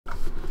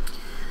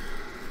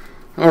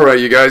Alright,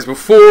 you guys,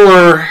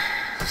 before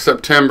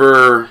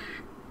September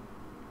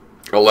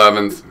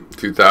 11th,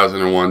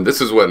 2001,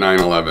 this is what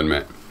 9/11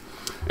 meant.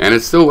 And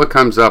it's still what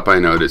comes up, I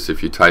notice,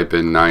 if you type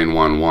in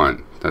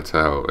 911. That's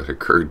how it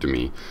occurred to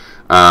me.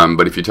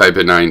 But if you type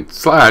in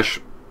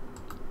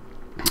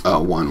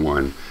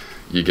 9/11,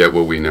 you get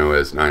what we know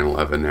as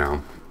 9/11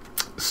 now.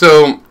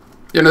 So,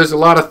 you know, there's a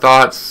lot of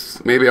thoughts.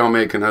 Maybe I'll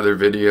make another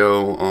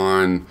video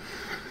on,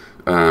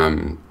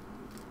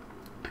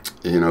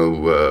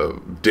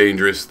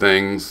 dangerous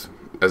things.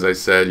 As I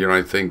said, you know,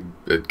 I think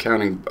that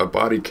counting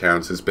body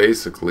counts is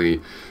basically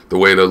the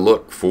way to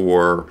look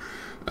for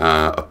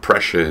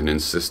oppression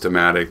and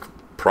systematic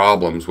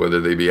problems,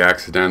 whether they be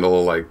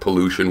accidental, like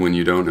pollution when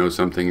you don't know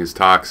something is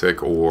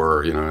toxic,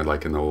 or, you know,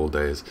 like in the old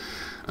days,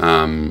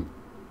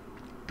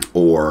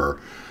 or,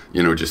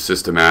 you know, just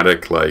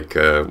systematic, like,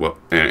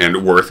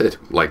 and worth it,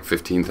 like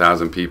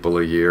 15,000 people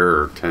a year,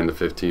 or 10 to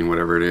 15,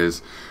 whatever it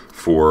is,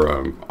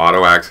 for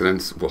auto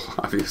accidents. Well,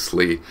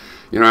 obviously,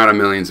 you know, out of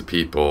millions of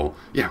people,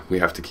 yeah, we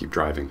have to keep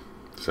driving.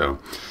 So,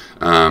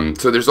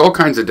 so there's all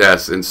kinds of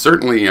deaths, and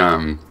certainly,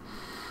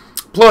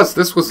 plus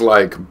this was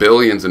like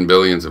billions and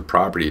billions of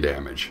property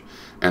damage,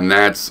 and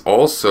that's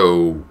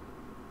also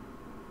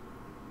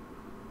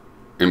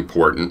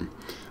important.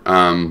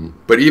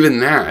 But even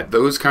that,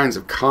 those kinds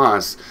of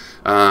costs,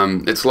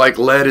 it's like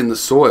lead in the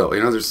soil.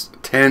 You know, there's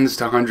tens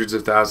to hundreds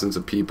of thousands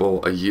of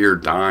people a year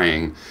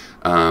dying,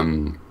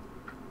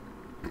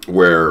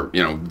 where,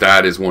 you know,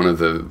 that is one of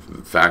the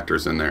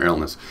factors in their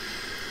illness.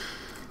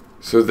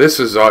 So this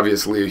is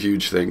obviously a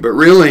huge thing, but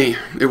really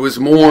it was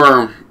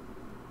more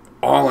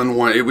all in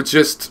one. It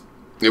was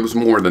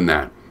more than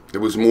that. It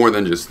was more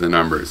than just the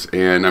numbers.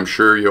 And I'm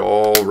sure you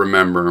all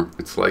remember,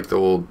 it's like the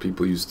old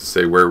people used to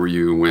say, where were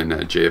you when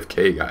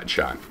JFK got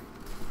shot?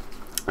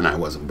 And I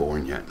wasn't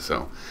born yet,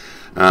 so.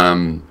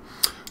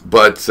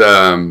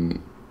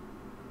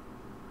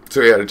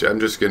 So yeah, I'm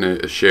just going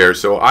to share.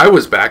 So I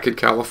was back in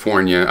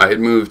California. I had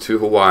moved to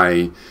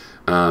Hawaii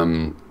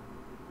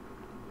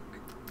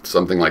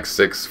something like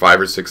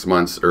 5 or 6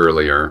 months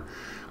earlier.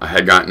 I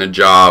had gotten a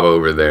job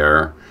over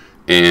there,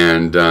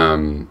 and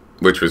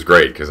which was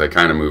great, because I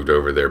kind of moved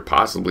over there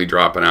possibly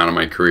dropping out of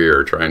my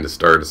career, trying to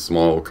start a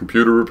small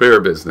computer repair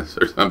business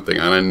or something.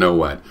 I didn't know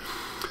what.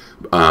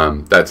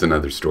 That's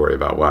another story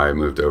about why I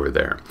moved over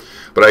there.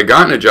 But I had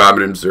gotten a job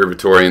at an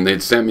observatory, and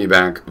they'd sent me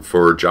back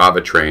for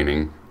Java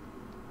training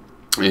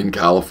in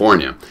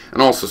California,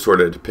 and also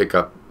sort of to pick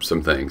up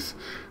some things.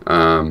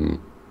 It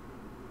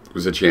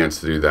was a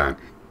chance to do that.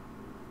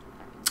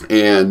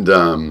 And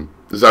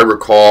as I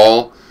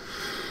recall,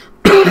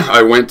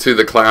 I went to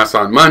the class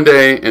on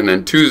Monday, and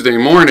then Tuesday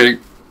morning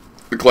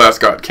the class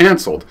got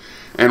canceled.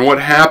 And what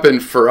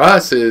happened for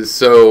us is,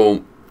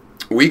 so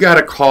we got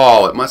a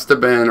call. It must have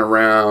been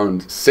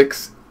around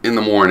 6 in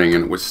the morning,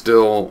 and it was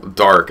still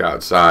dark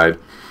outside.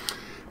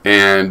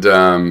 And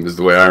is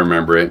the way I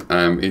remember it.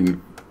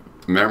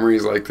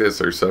 Memories like this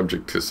are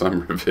subject to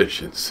some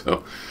revision.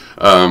 So,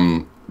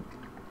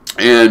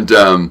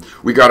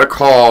 we got a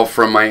call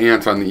from my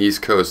aunt on the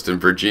East Coast in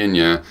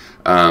Virginia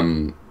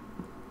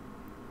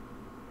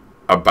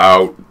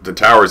about the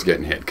towers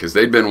getting hit, because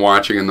they'd been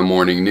watching in the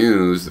morning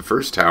news the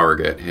first tower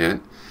get hit,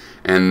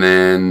 and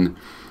then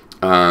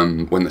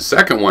when the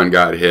second one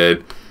got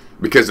hit,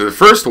 because of the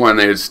first one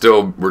they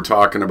still were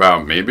talking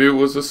about maybe it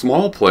was a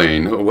small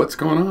plane. Oh, what's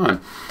going on?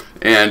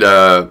 And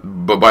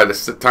but by the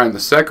time the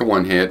second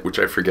one hit, which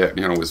I forget,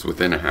 you know, was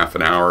within a half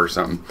an hour or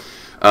something,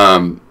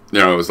 you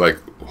know, it was like,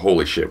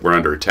 holy shit, we're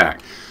under attack.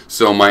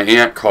 So my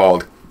aunt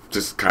called,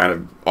 just kind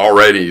of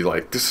already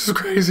like, this is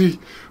crazy,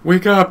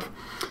 wake up.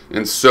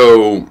 And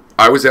so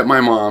I was at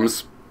my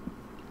mom's,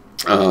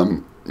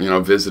 you know,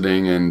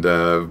 visiting, and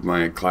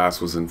my class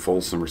was in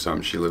Folsom or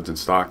something. She lived in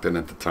Stockton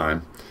at the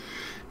time.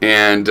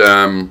 And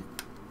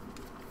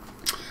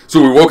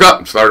so we woke up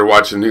and started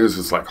watching the news.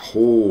 It's like,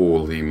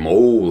 holy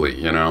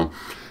moly, you know.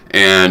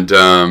 And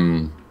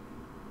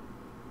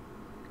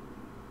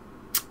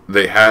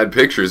they had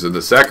pictures of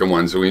the second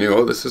one, so we knew,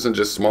 oh, this isn't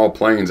just small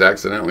planes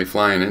accidentally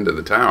flying into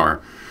the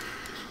tower.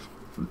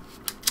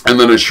 And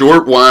then a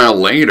short while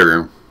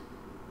later,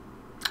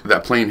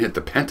 that plane hit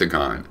the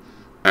Pentagon.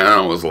 And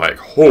I was like,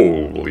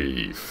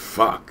 holy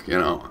fuck, you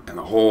know. And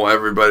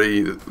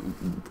everybody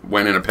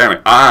went in a panic.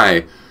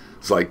 I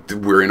was like,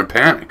 we're in a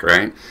panic,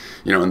 right?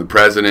 You know, and the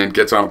president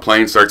gets on a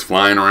plane, starts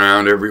flying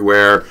around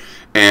everywhere,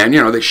 and,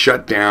 you know, they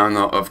shut down,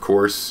 of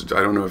course.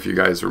 I don't know if you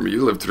guys remember.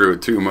 You lived through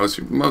it too,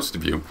 most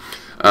of you.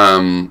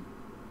 Well,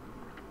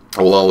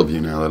 all of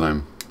you, now that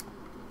I'm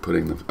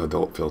putting the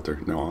adult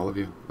filter. No, all of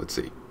you. Let's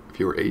see.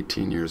 If you were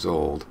 18 years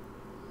old,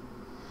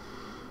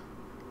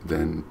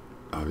 then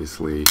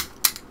obviously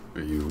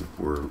you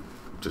were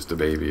just a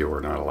baby or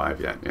not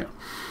alive yet. Yeah.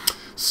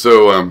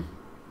 So,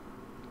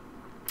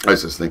 I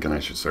was just thinking I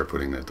should start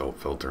putting the adult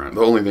filter on.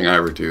 The only thing I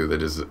ever do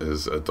that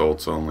is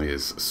adults only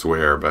is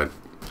swear, but,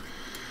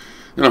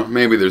 you know,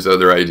 maybe there's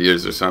other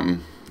ideas or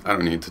something. I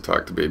don't need to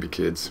talk to baby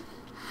kids.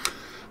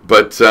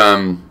 But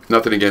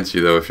nothing against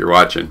you, though, if you're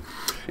watching.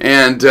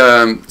 And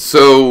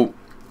so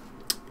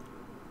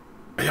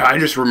yeah, I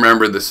just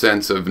remember the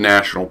sense of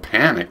national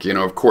panic. You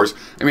know, of course,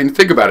 I mean,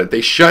 think about it.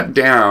 They shut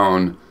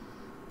down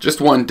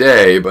just one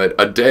day, but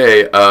a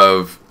day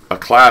of a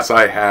class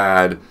I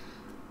had,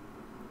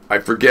 I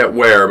forget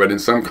where, but in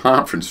some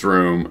conference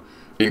room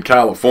in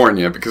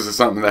California, because of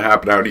something that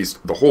happened out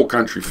east. The whole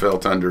country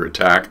felt under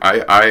attack.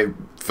 I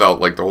felt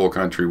like the whole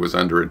country was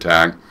under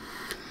attack.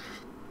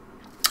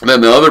 And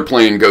then the other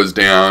plane goes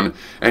down,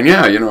 and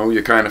yeah, you know,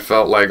 you kind of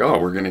felt like, oh,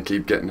 we're going to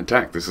keep getting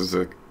attacked. This is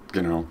a,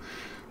 you know,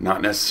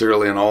 not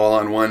necessarily an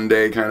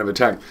all-on-one-day kind of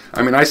attack.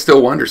 I mean, I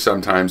still wonder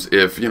sometimes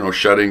if, you know,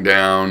 shutting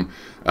down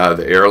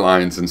the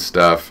airlines and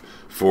stuff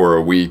for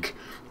a week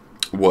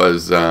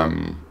was, you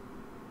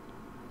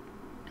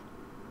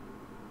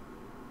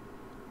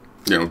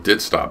know,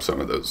 did stop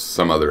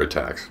some other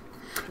attacks.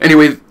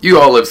 Anyway, you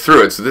all lived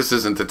through it, so this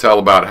isn't to tell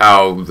about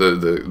how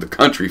the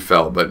country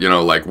felt, but, you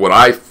know, like what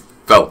I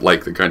felt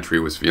like the country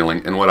was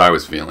feeling and what I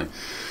was feeling.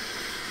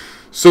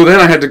 So then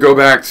I had to go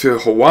back to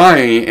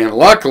Hawaii, and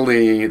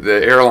luckily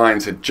the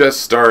airlines had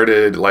just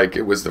started, like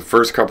it was the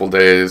first couple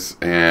days,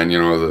 and, you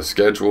know, the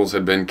schedules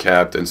had been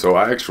kept, and so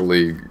I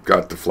actually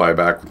got to fly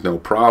back with no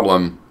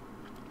problem,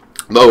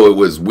 though it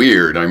was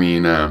weird. I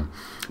mean,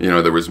 you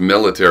know, there was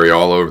military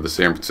all over the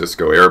San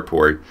Francisco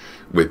airport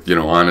with, you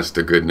know, honest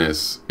to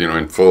goodness, you know,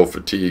 in full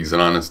fatigues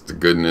and honest to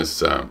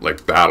goodness,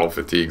 like battle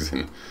fatigues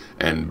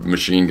and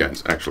machine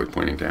guns actually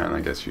pointing down,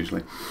 I guess,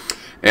 usually.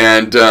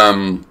 And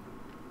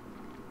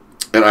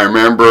I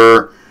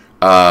remember,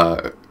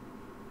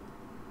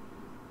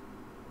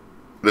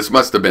 this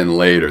must have been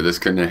later. This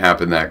couldn't have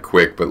happened that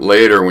quick. But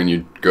later, when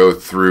you go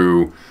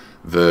through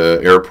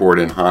the airport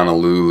in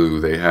Honolulu,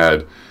 they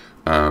had,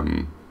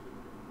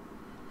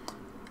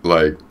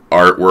 like,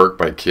 artwork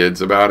by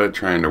kids about it,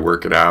 trying to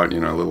work it out.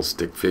 You know, little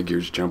stick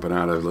figures jumping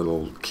out of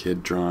little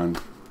kid drawn.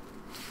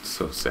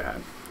 So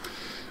sad.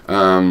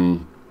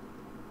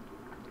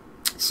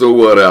 So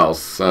what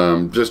else?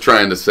 Just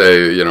trying to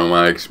say, you know,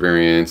 my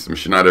experience. I'm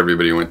sure not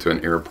everybody went to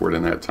an airport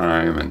in that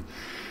time, and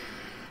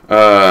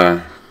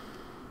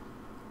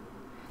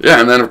yeah,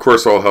 and then of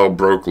course all hell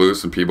broke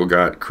loose and people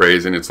got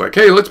crazy, and it's like,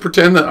 hey, let's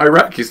pretend that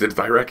Iraqis did it.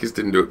 The Iraqis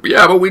didn't do it. But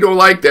yeah, but we don't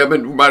like them,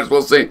 and we might as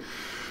well say,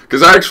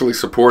 because I actually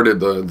supported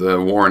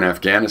the war in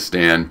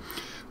Afghanistan,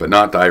 but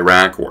not the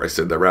Iraq war. I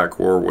said the Iraq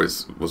war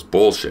was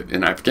bullshit.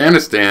 In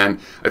Afghanistan,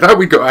 I thought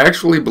we'd go. I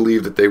actually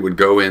believed that they would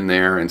go in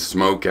there and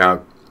smoke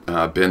out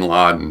Bin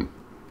Laden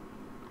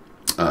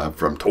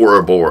from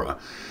Tora Bora,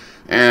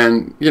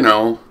 and you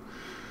know,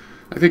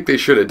 I think they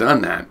should have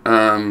done that.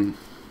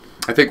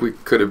 I think we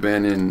could have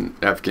been in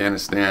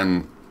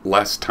Afghanistan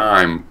less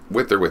time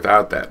with or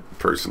without that,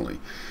 personally.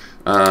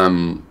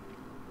 But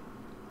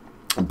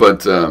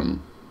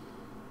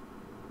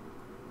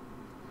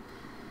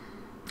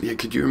yeah,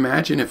 could you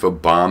imagine if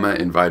Obama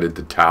invited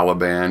the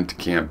Taliban to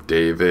Camp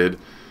David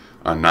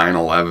on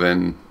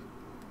 9/11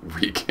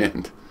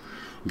 weekend?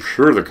 I'm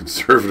sure the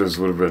conservatives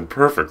would have been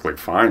perfectly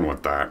fine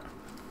with that.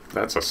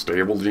 That's a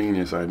stable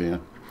genius idea.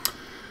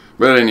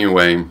 But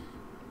anyway,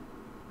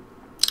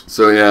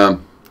 so yeah.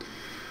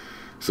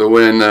 So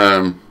when,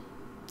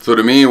 so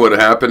to me what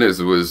happened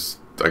was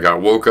I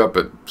got woke up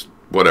at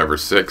whatever,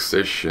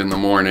 6-ish in the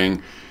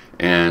morning,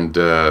 and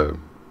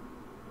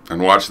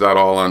watched that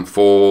all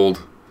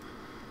unfold,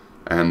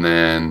 and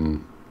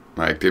then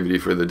my activity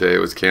for the day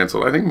was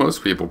canceled. I think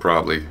most people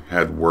probably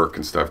had work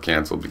and stuff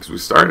canceled because we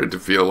started to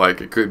feel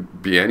like it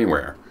could be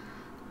anywhere,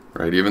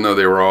 right? Even though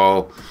they were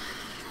all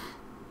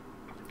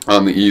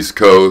on the East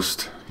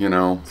Coast, you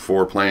know,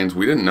 4 planes,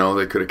 we didn't know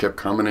they could have kept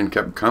coming and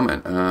kept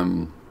coming.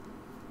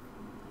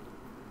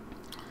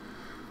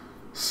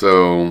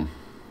 So,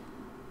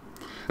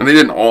 and they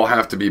didn't all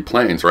have to be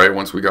planes, right?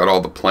 Once we got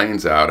all the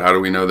planes out, how do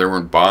we know there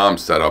weren't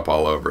bombs set up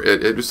all over?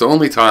 It was the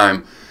only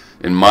time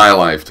in my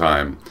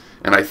lifetime,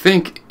 and I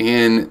think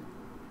in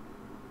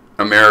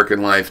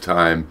American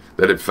lifetime,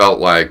 that it felt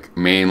like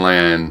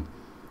mainland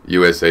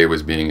USA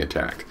was being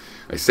attacked.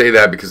 I say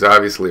that because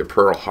obviously at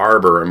Pearl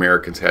Harbor,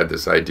 Americans had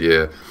this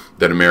idea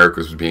that America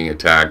was being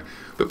attacked,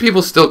 but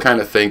people still kind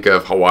of think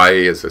of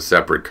Hawaii as a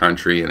separate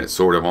country, and it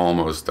sort of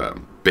almost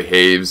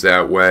behaves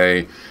that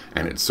way,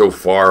 and it's so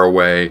far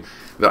away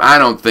that I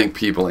don't think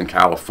people in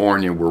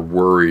California were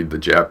worried the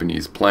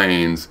Japanese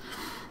planes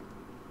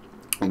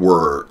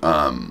were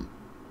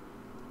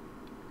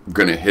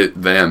going to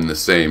hit them the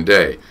same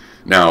day.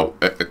 Now,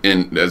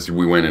 as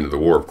we went into the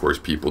war, of course,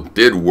 people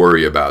did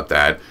worry about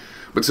that.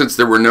 But since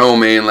there were no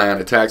mainland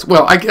attacks,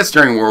 well, I guess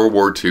during World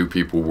War II,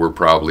 people were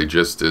probably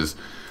just as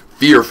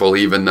fearful,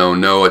 even though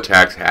no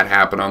attacks had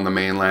happened on the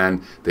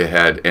mainland. They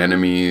had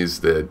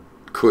enemies that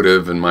could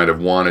have and might have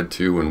wanted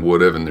to and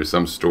would have, and there's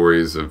some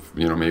stories of,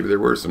 you know, maybe there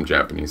were some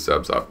Japanese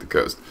subs off the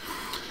coast.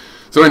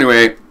 So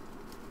anyway,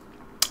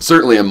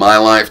 certainly in my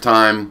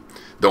lifetime,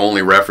 the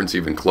only reference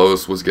even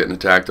close was getting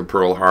attacked at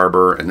Pearl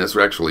Harbor, and this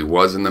actually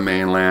was in the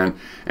mainland,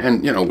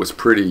 and, you know, was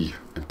pretty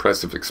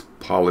impressive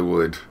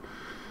Hollywood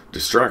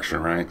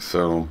destruction, right?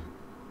 So,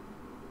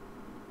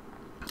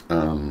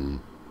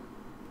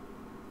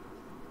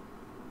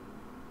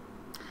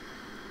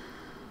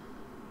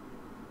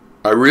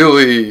 I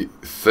really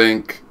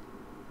think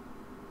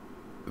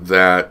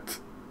that,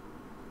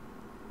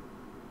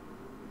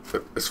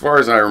 as far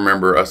as I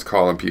remember, us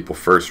calling people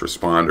first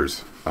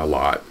responders a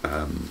lot.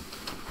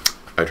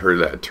 I'd heard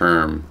that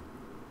term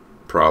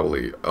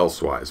probably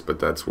elsewise, but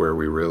that's where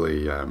we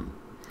really, them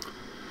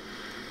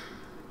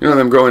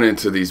going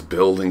into these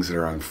buildings that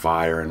are on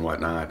fire and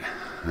whatnot.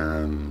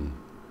 I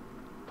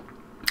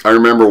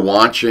remember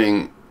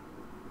watching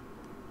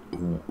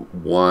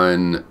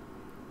one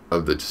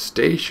of the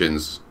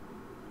stations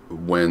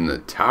when the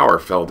tower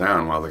fell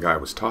down while the guy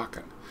was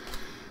talking,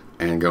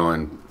 and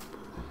going,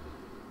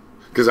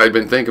 because I'd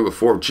been thinking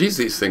before, geez,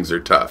 these things are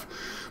tough.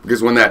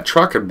 Because when that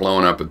truck had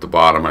blown up at the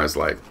bottom, I was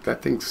like,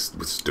 that thing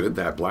withstood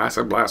that blast.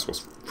 That blast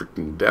was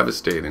freaking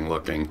devastating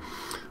looking,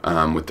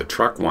 with the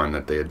truck one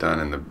that they had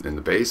done in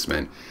the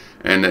basement.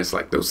 And it's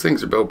like, those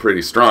things are built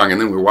pretty strong. And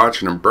then we were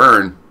watching them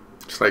burn.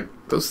 It's like,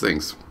 those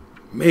things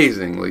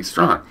amazingly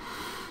strong.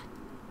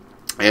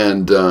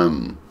 And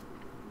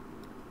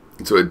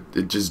so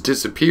it just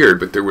disappeared,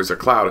 but there was a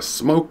cloud of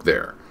smoke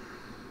there.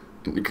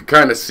 And you could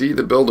kind of see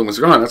the building was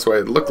gone. That's why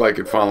it looked like it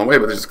had fallen away,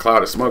 but there's a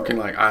cloud of smoke, and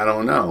like, I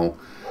don't know.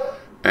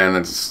 And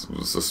the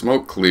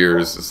smoke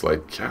clears, it's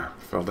like, yeah,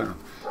 it fell down.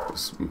 It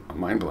was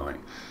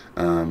mind-blowing.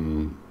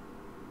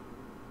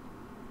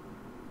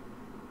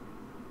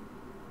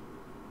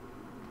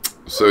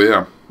 So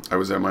yeah, I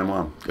was at my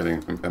mom's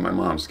getting,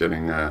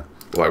 well,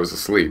 I was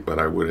asleep, but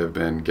I would have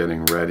been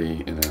getting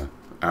ready in an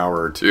hour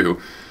or two.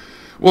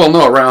 Well,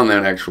 no, around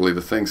then, actually.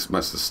 The things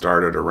must have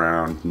started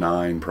around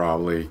 9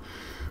 probably,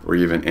 or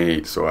even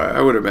 8. So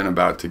I would have been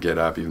about to get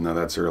up, even though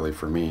that's early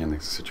for me in a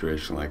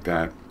situation like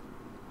that.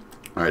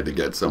 I had to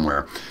get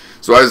somewhere.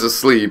 So I was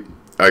asleep.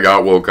 I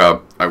woke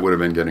up. I would have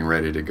been getting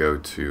ready to go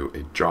to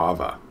a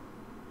Java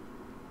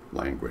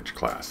language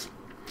class.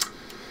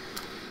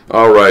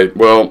 All right.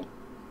 Well,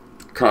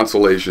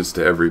 consolations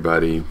to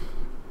everybody.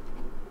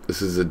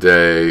 This is a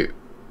day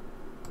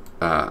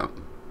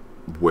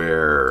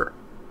where...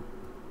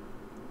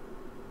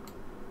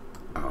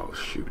 Oh,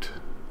 shoot.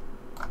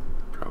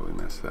 Probably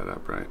messed that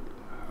up, right?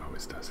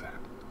 Always does that.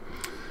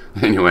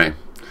 Anyway.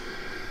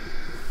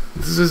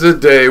 This is a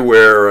day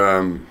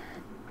where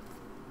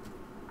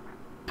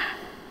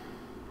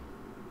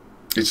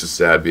it's just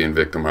sad being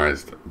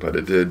victimized, but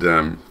it did,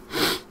 the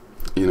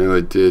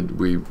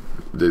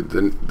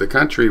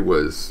country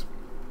was,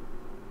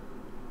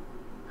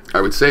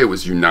 I would say it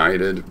was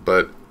united,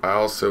 but I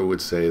also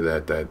would say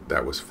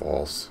that was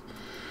false.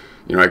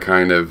 I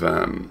kind of,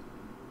 that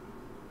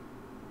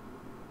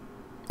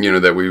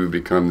we would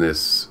become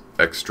this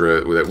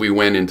extra, that we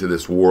went into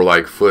this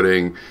warlike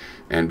footing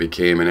and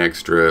became an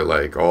extra,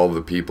 like all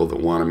the people that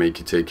want to make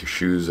you take your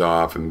shoes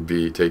off and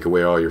take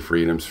away all your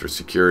freedoms for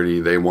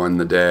security. They won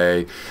the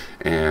day,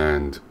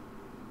 and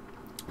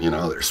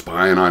they're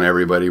spying on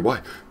everybody.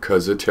 Why?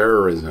 Because of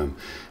terrorism,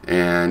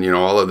 and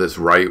all of this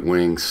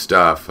right-wing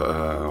stuff.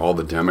 All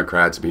the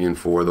Democrats being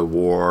for the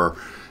war,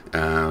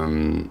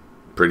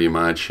 pretty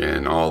much,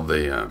 and all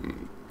the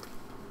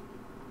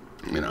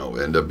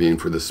end up being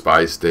for the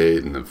spy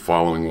state and the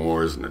following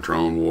wars and the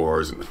drone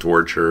wars and the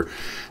torture.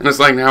 And it's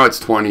like, now it's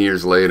 20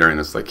 years later, and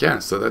it's like, yeah,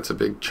 so that's a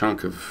big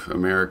chunk of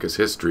America's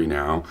history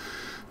now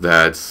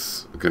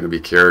that's going to be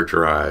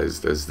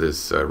characterized as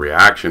this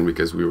reaction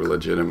because we were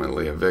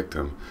legitimately a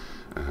victim.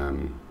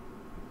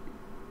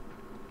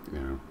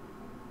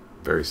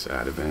 Very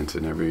sad event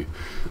in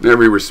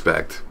every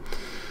respect.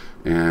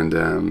 And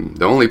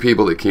the only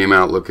people that came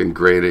out looking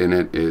great in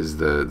it is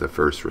the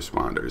first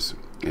responders.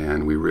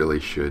 And we really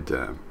should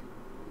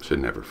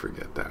never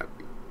forget that.